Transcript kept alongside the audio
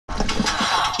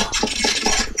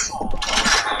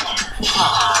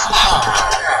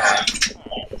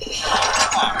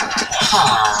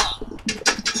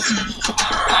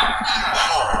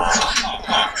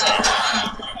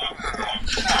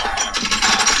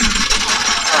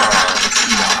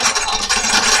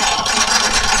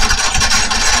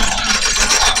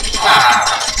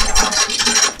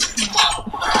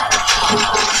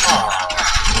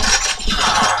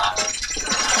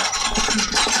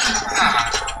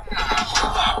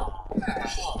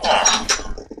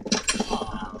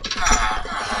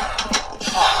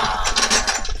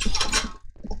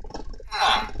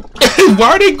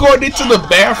Why are they going into the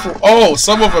bathroom? Oh,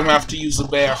 some of them have to use the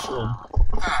bathroom.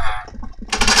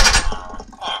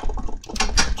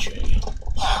 Okay.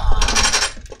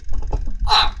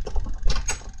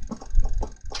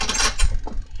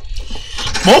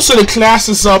 Most of the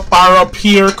classes are up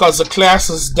here because the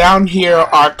classes down here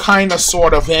are kind of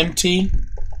sort of empty.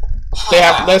 They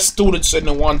have less students than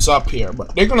the ones up here,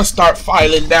 but they're going to start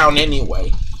filing down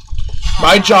anyway.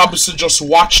 My job is to just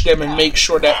watch them and make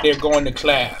sure that they're going to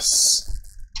class.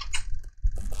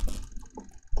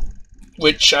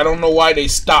 Which, I don't know why they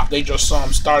stopped. They just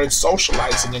started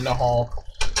socializing in the hall.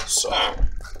 So...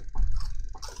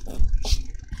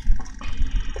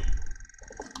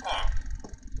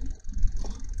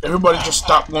 everybody just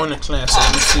stopped going to class.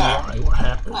 Let me see why. What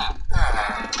happened?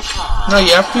 No,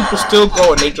 you have people still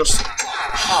going. They just...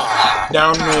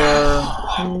 down there...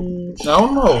 I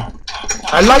don't know.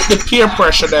 I like the peer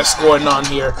pressure that's going on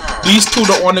here. These two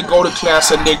don't want to go to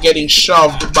class and they're getting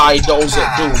shoved by those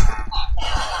that do.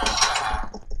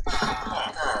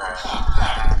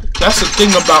 That's the thing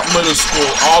about middle school.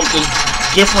 All the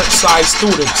different size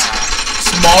students.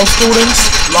 Small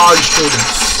students, large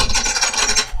students.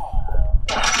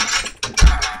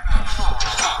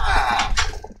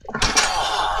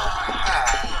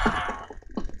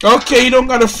 Okay, you don't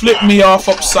gotta flip me off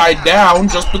upside down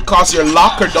just because your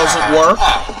locker doesn't work.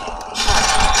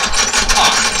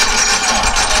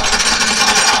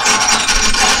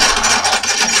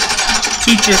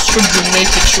 Teachers should be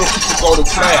making sure people go to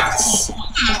class.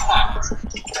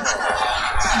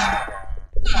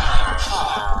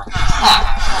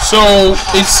 So,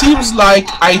 it seems like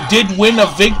I did win a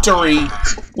victory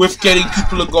with getting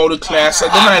people to go to class,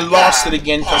 and then I lost it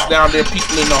again because now there are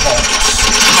people in the halls.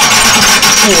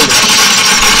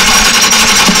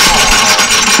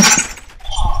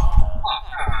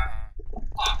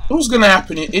 What's gonna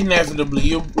happen? Inevitably,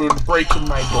 you're breaking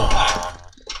my door.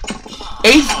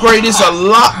 8th grade is a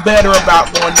lot better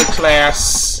about going to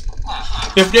class.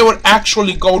 If they would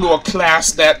actually go to a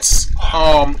class that's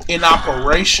in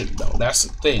operation, though, that's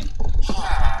the thing.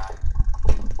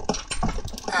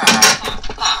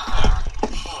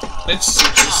 Let's see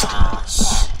this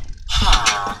class.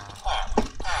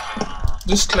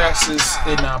 This class is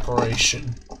in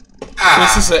operation.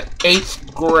 This is an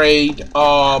 8th grade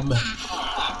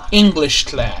English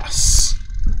class.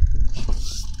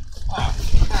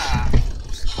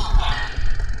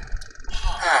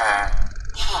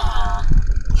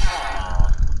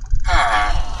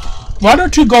 Why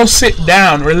don't you go sit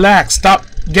down, relax, stop,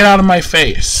 get out of my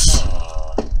face.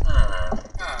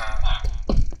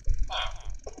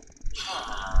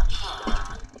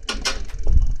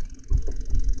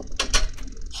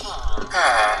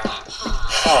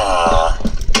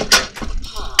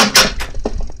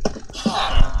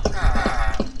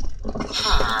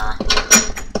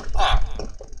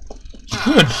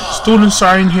 Good. Students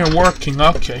are in here working.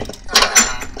 Okay.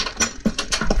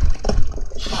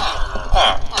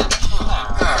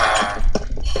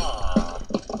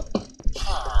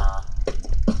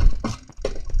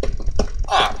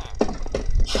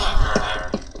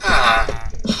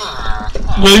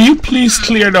 Will you please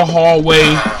clear the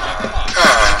hallway?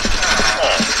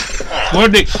 Where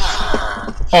they...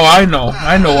 Oh, I know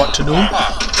what to do.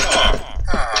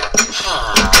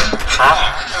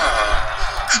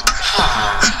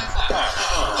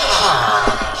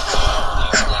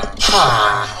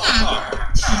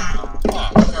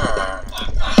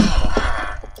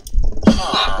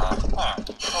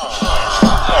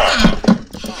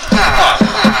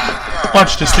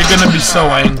 Watch this, they're gonna be so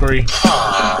angry.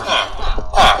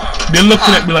 They're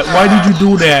looking at me like, why did you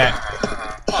do that?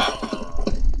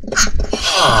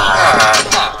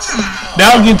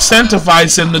 That'll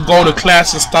incentivize them to go to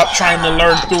class and stop trying to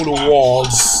learn through the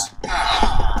walls.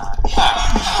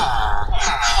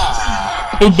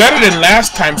 It was better than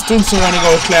last time. Students don't want to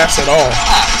go to class at all.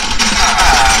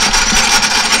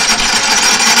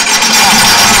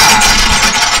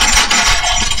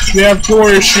 We have door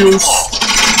issues.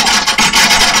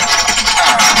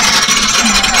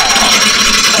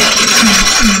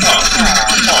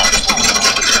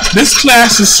 This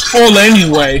class is full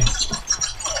anyway.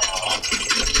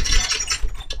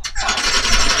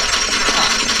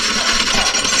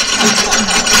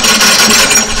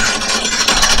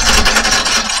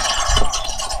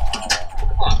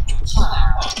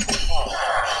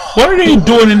 What are they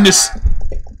doing in this?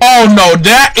 Oh no,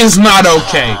 that is not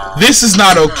okay. This is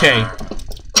not okay.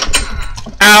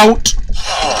 Out.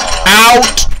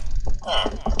 Out.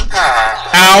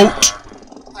 Out.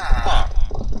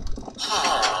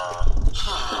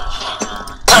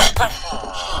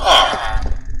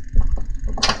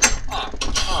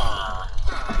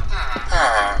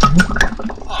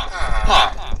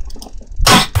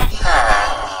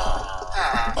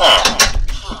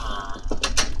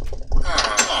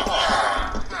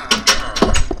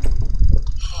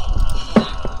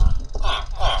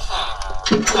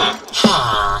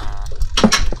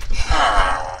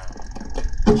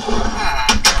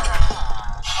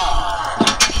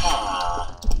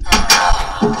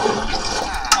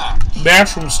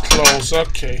 Bathroom's closed,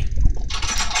 okay.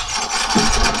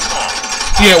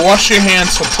 Yeah, wash your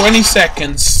hands for 20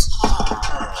 seconds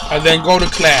and then go to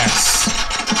class.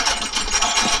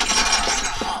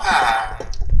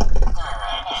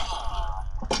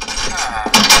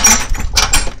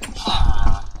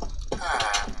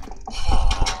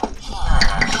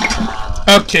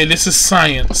 Okay, this is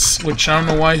science, which I don't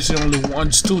know why is the only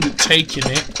one student taking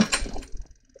it.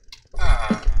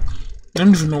 I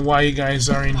don't even know why you guys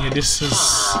are in here. This is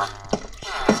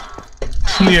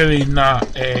clearly not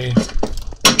a...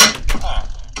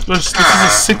 This is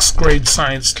a 6th grade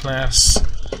science class.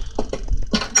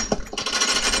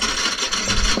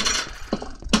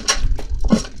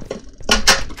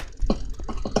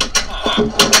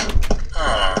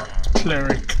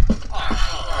 Cleric.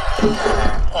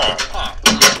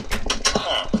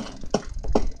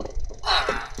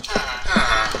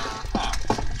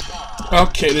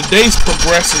 Okay, the day's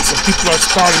progressing, so people are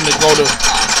starting to go to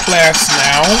class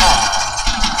now.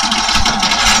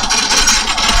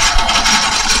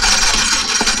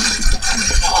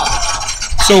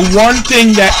 So one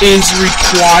thing that is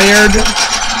required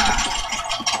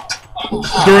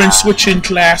during switching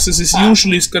classes is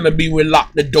usually it's going to be we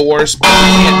lock the doors, but we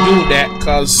can't do that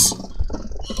because,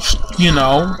 you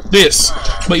know, this.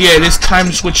 But yeah, it is time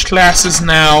to switch classes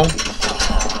now.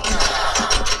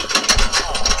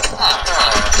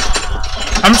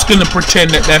 I'm just gonna pretend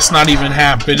that that's not even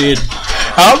happening.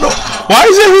 I don't know. Why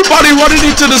is everybody running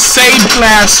into the same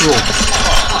classroom?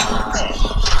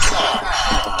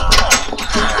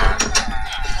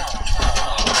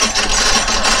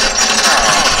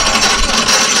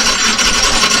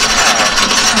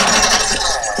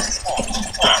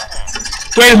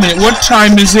 Wait a minute, what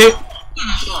time is it?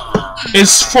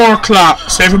 It's 4 o'clock,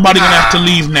 so everybody gonna have to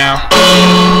leave now.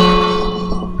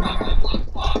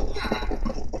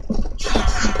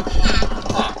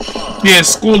 Yeah,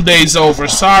 school day's over.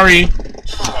 Sorry.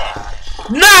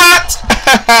 Not!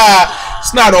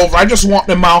 It's not over. I just want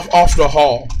them off the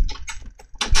hall.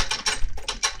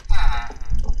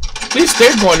 At least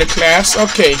they're going to class.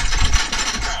 Okay.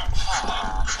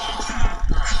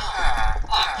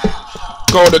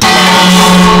 Go to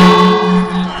class.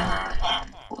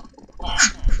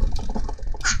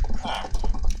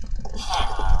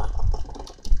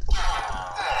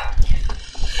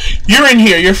 You're in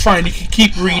here, you're fine, you can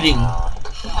keep reading.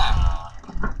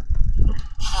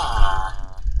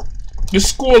 The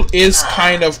school is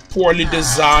kind of poorly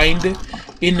designed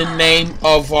in the name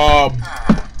of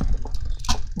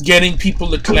getting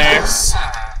people to class.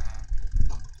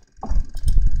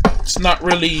 It's not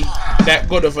really that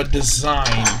good of a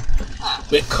design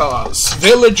because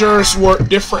villagers work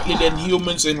differently than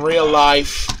humans in real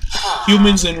life.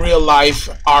 Humans in real life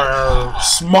are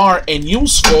smart and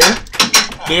useful.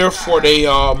 Therefore, they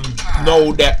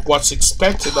know that what's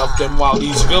expected of them, while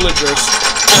these villagers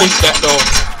think that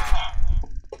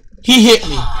he hit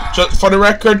me. Just for the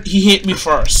record, he hit me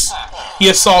first. He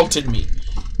assaulted me.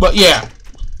 But yeah,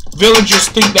 villagers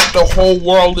think that the whole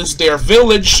world is their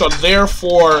village, so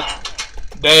therefore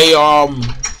they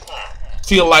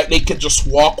feel like they can just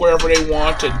walk wherever they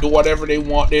want and do whatever they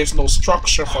want. There's no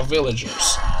structure for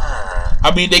villagers.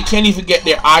 I mean, they can't even get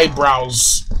their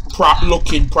eyebrows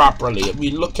looking properly. I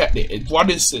mean, look at it. What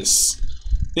is this?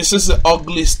 This is the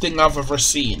ugliest thing I've ever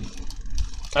seen.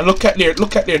 And look at their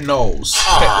nose.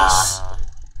 Look at this.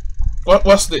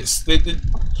 What's this?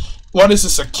 What is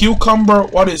this? A cucumber?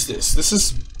 What is this? This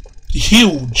is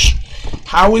huge.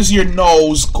 How is your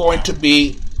nose going to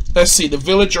be? Let's see. The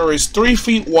villager is 3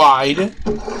 feet wide,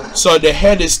 so the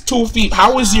head is 2 feet.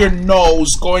 How is your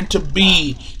nose going to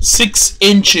be 6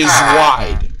 inches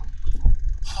wide?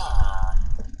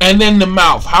 And then the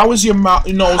mouth. How is your mouth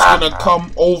nose gonna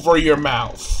come over your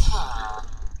mouth?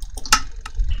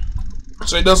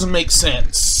 So it doesn't make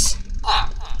sense.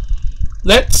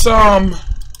 Let's go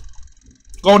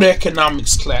to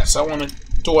economics class. I want to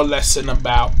do a lesson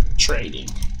about trading.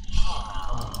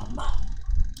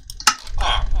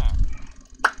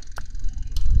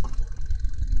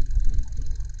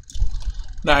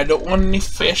 Now I don't want any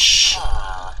fish.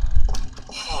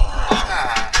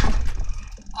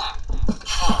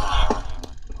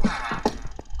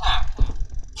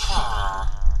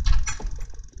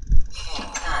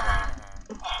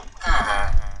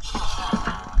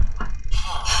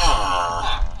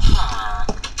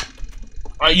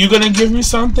 Are you gonna give me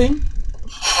something?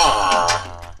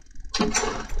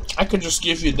 I could just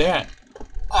give you that.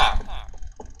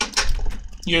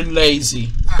 You're lazy.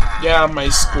 Get out of my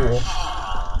school.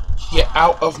 Get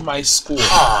out of my school.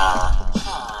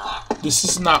 This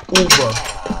is not Uber.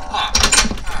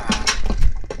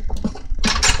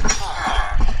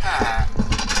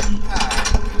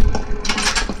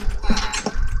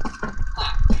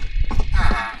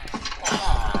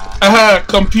 I had a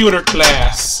computer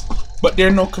class, but there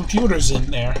are no computers in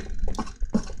there.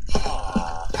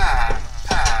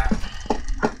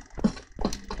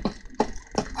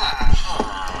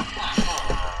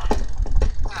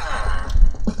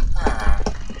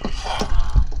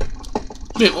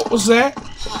 Wait, what was that?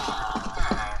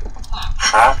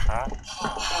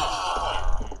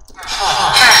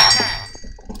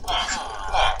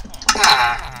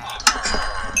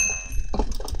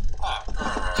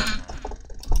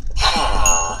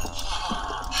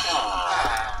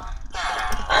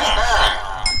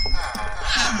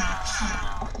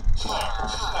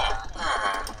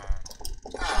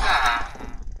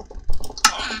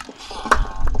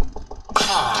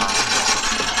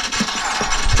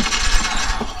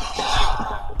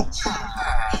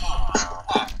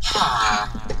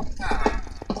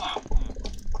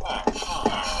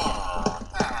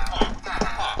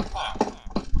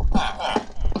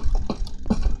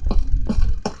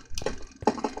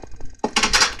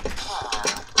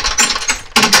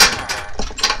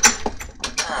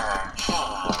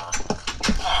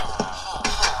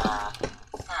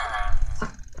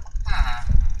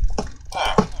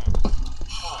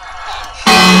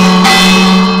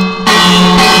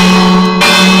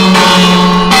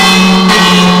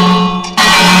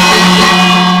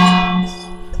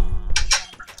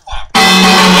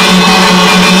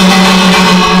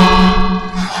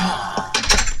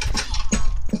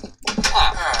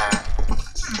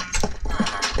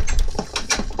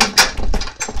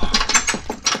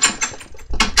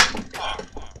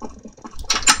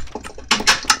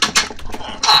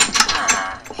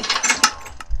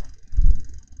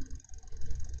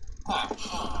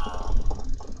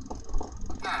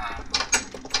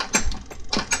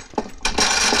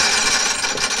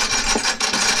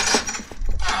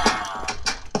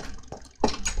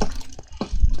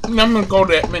 I'm gonna go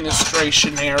to the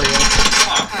administration area.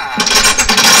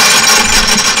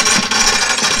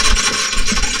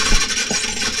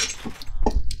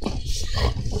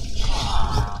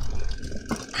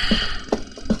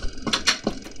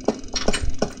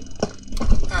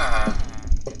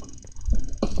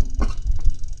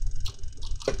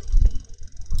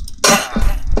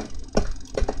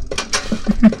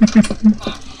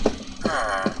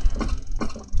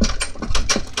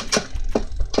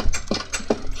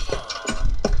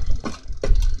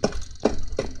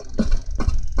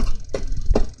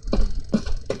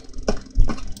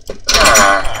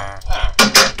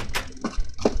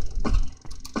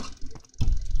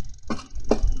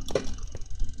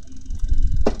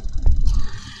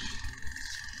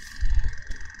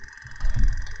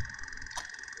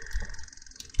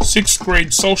 Sixth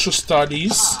grade social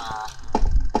studies.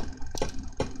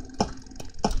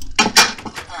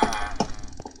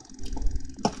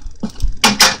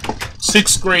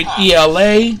 Sixth grade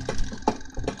ELA.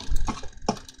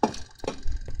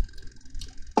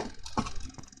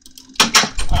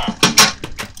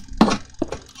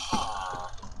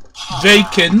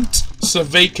 Vacant. It's a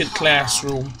vacant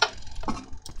classroom.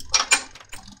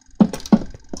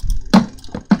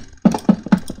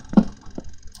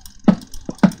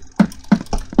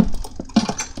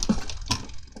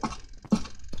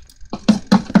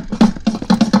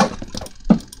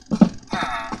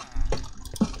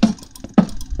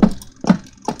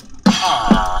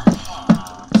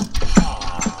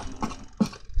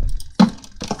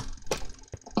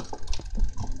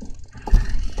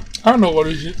 I don't know what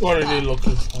are they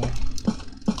looking for.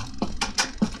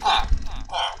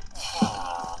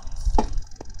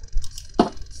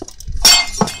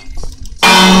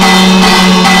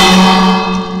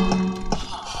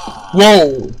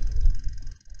 No!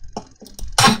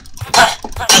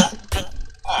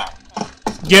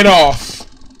 Get off.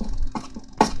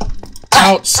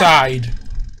 Outside.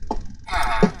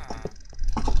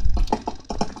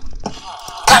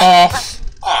 Off.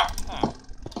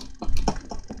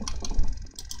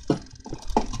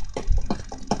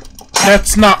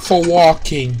 That's not for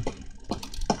walking.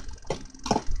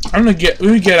 Let me get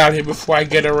out of here before I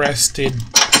get arrested.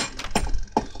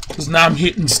 Cause now I'm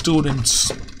hitting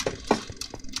students.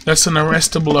 That's an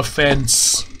arrestable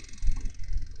offense.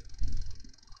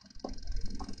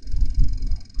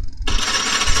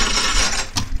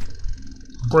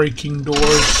 Breaking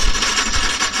doors.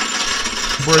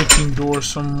 Breaking doors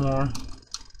some more.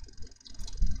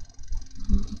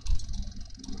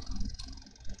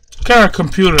 Got a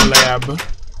computer lab.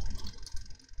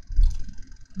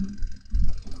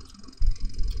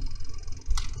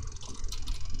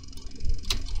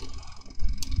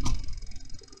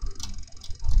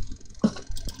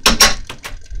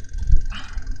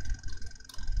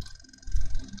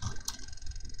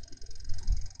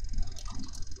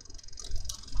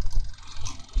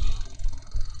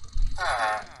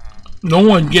 No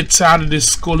one gets out of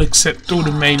this school except through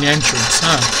the main entrance,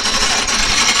 huh?